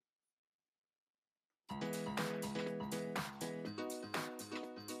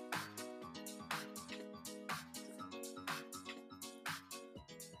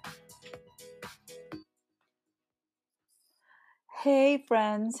Hey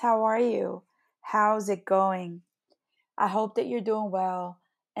friends, how are you? How's it going? I hope that you're doing well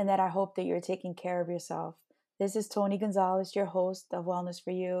and that I hope that you're taking care of yourself. This is Tony Gonzalez, your host of Wellness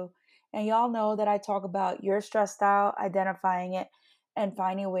for You. And y'all know that I talk about your stress style, identifying it, and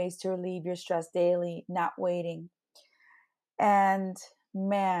finding ways to relieve your stress daily, not waiting. And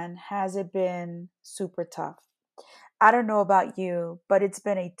man, has it been super tough. I don't know about you, but it's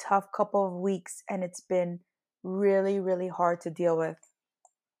been a tough couple of weeks and it's been really, really hard to deal with.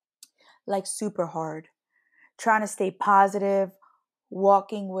 Like super hard. Trying to stay positive,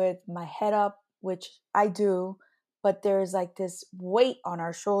 walking with my head up, which I do, but there's like this weight on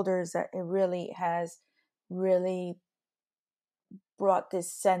our shoulders that it really has really brought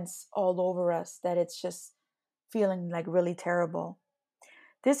this sense all over us that it's just feeling like really terrible.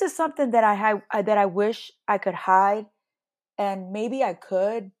 This is something that I wish I could hide, and maybe I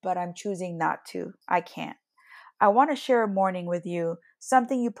could, but I'm choosing not to. I can't. I want to share a morning with you,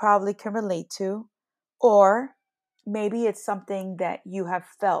 something you probably can relate to, or maybe it's something that you have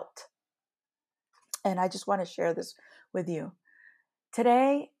felt. And I just want to share this with you.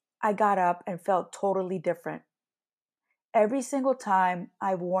 Today, I got up and felt totally different. Every single time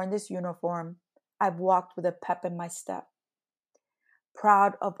I've worn this uniform, I've walked with a pep in my step,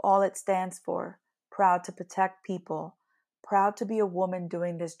 proud of all it stands for, proud to protect people, proud to be a woman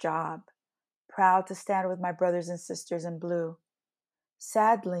doing this job, proud to stand with my brothers and sisters in blue.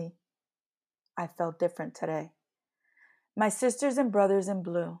 Sadly, I felt different today. My sisters and brothers in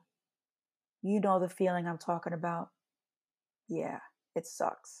blue, you know the feeling I'm talking about. Yeah, it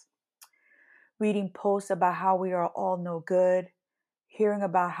sucks. Reading posts about how we are all no good, hearing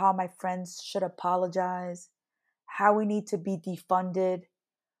about how my friends should apologize, how we need to be defunded,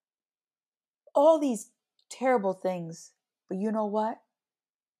 all these terrible things. But you know what?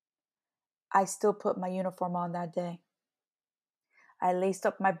 I still put my uniform on that day. I laced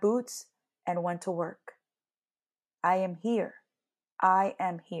up my boots and went to work. I am here. I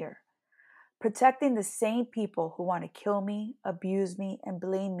am here. Protecting the same people who want to kill me, abuse me, and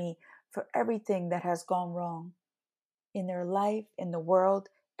blame me for everything that has gone wrong in their life, in the world,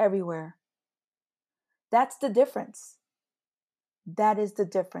 everywhere. That's the difference. That is the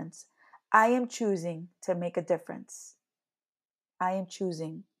difference. I am choosing to make a difference. I am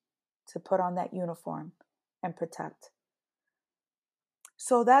choosing to put on that uniform and protect.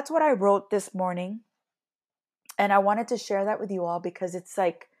 So that's what I wrote this morning. And I wanted to share that with you all because it's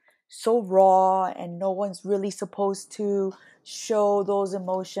like so raw and no one's really supposed to show those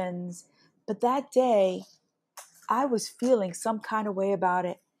emotions. But that day, I was feeling some kind of way about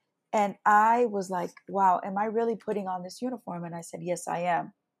it. And I was like, wow, am I really putting on this uniform? And I said, yes, I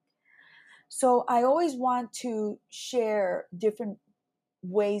am. So I always want to share different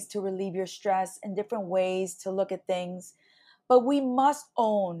ways to relieve your stress and different ways to look at things. But we must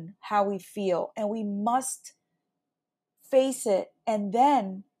own how we feel and we must face it. And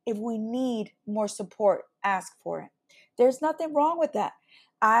then if we need more support, ask for it. There's nothing wrong with that.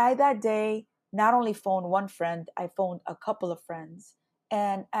 I, that day, not only phoned one friend, I phoned a couple of friends.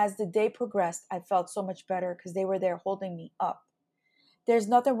 And as the day progressed, I felt so much better because they were there holding me up. There's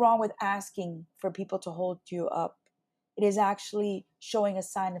nothing wrong with asking for people to hold you up. It is actually showing a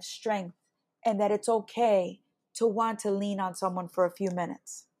sign of strength and that it's okay to want to lean on someone for a few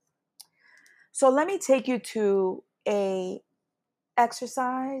minutes. So let me take you to a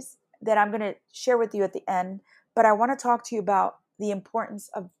exercise that I'm going to share with you at the end, but I want to talk to you about the importance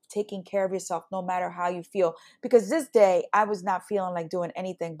of taking care of yourself no matter how you feel. Because this day I was not feeling like doing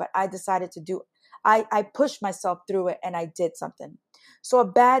anything, but I decided to do I pushed myself through it and I did something. So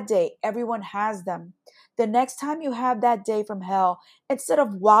a bad day, everyone has them. The next time you have that day from hell, instead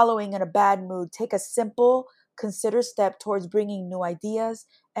of wallowing in a bad mood, take a simple, considered step towards bringing new ideas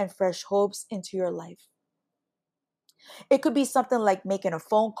and fresh hopes into your life. It could be something like making a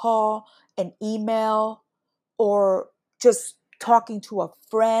phone call, an email, or just talking to a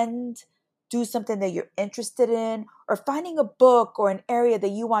friend, do something that you're interested in, or finding a book or an area that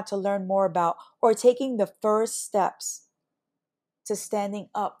you want to learn more about, or taking the first steps to standing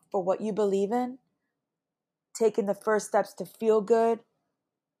up for what you believe in, taking the first steps to feel good,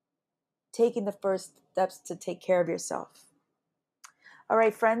 taking the first steps to take care of yourself. All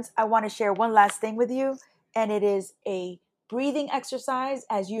right, friends, I want to share one last thing with you, and it is a breathing exercise.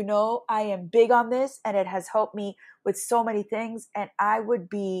 As you know, I am big on this, and it has helped me with so many things, and I would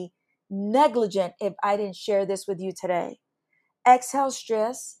be negligent if I didn't share this with you today. Exhale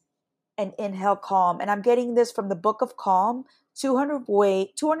stress and inhale calm. And I'm getting this from the Book of Calm,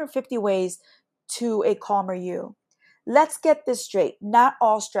 250 ways to a calmer you. Let's get this straight. Not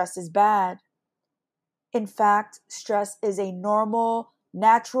all stress is bad. In fact, stress is a normal,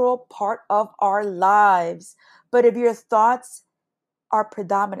 natural part of our lives. But if your thoughts are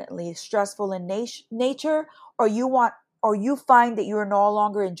predominantly stressful in nature, or you find that you are no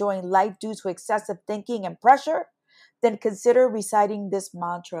longer enjoying life due to excessive thinking and pressure, then consider reciting this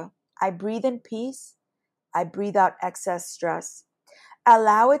mantra. I breathe in peace. I breathe out excess stress.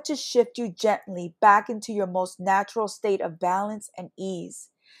 Allow it to shift you gently back into your most natural state of balance and ease.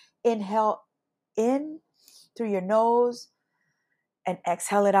 Inhale in through your nose and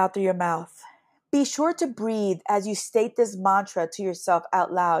exhale it out through your mouth. Be sure to breathe as you state this mantra to yourself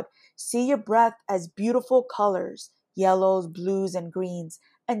out loud. See your breath as beautiful colors, yellows, blues, and greens,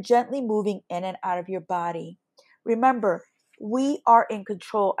 and gently moving in and out of your body. Remember, we are in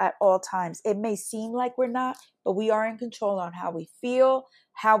control at all times. It may seem like we're not, but we are in control on how we feel,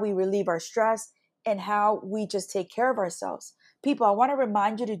 how we relieve our stress, and how we just take care of ourselves. People, I want to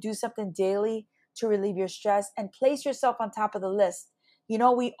remind you to do something daily to relieve your stress and place yourself on top of the list. You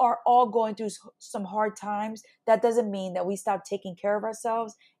know, we are all going through some hard times. That doesn't mean that we stop taking care of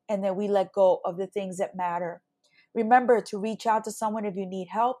ourselves and that we let go of the things that matter. Remember to reach out to someone if you need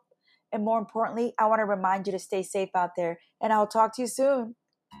help. And more importantly, I want to remind you to stay safe out there. And I'll talk to you soon.